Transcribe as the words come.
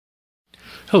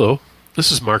Hello,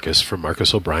 this is Marcus from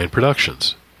Marcus O'Brien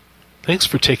Productions. Thanks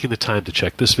for taking the time to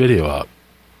check this video out.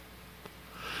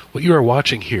 What you are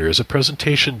watching here is a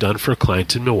presentation done for a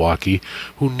client in Milwaukee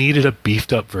who needed a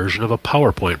beefed up version of a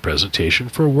PowerPoint presentation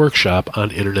for a workshop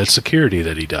on internet security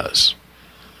that he does.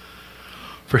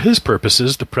 For his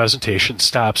purposes, the presentation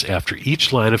stops after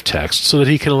each line of text so that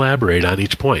he can elaborate on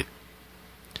each point.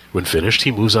 When finished,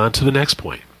 he moves on to the next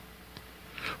point.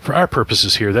 For our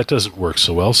purposes here, that doesn't work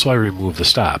so well, so I remove the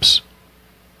stops.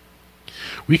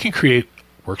 We can create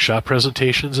workshop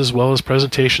presentations as well as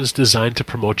presentations designed to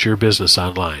promote your business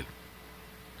online.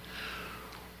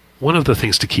 One of the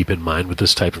things to keep in mind with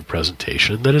this type of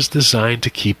presentation that is designed to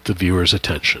keep the viewer's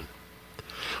attention.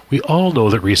 We all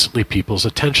know that recently people's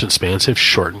attention spans have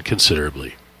shortened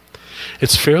considerably.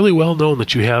 It's fairly well known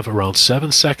that you have around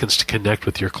 7 seconds to connect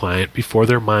with your client before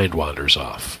their mind wanders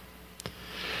off.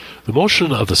 The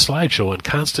motion of the slideshow and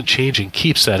constant changing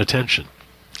keeps that attention,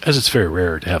 as it's very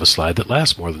rare to have a slide that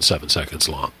lasts more than 7 seconds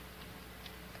long.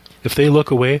 If they look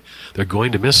away, they're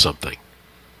going to miss something.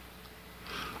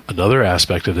 Another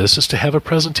aspect of this is to have a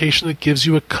presentation that gives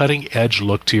you a cutting-edge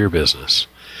look to your business.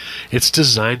 It's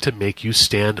designed to make you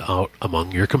stand out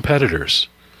among your competitors.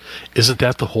 Isn't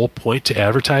that the whole point to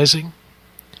advertising?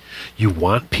 You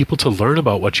want people to learn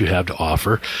about what you have to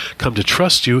offer, come to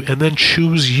trust you, and then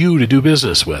choose you to do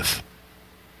business with.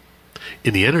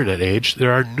 In the internet age,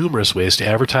 there are numerous ways to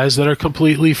advertise that are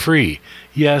completely free.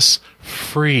 Yes,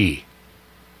 free.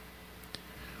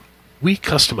 We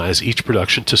customize each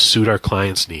production to suit our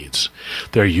clients' needs.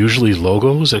 There are usually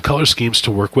logos and color schemes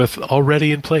to work with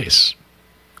already in place.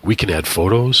 We can add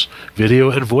photos, video,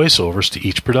 and voiceovers to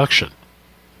each production.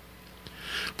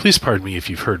 Please pardon me if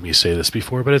you've heard me say this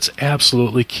before, but it's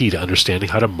absolutely key to understanding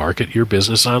how to market your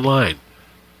business online.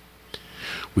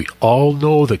 We all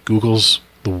know that Google's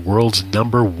the world's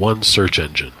 #1 search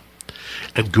engine,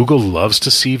 and Google loves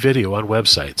to see video on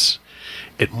websites.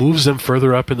 It moves them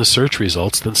further up in the search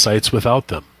results than sites without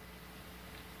them.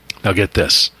 Now get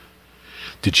this.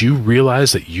 Did you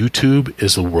realize that YouTube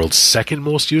is the world's second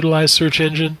most utilized search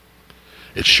engine?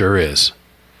 It sure is.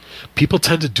 People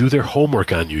tend to do their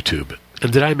homework on YouTube.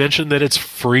 And did I mention that it's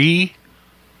free?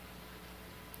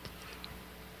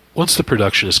 Once the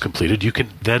production is completed, you can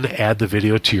then add the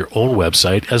video to your own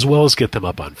website as well as get them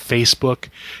up on Facebook,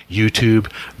 YouTube,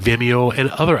 Vimeo, and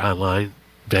other online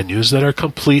venues that are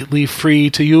completely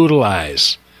free to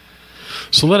utilize.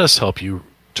 So let us help you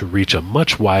to reach a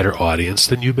much wider audience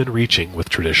than you've been reaching with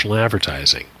traditional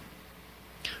advertising.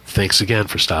 Thanks again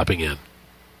for stopping in.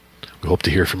 We hope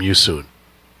to hear from you soon.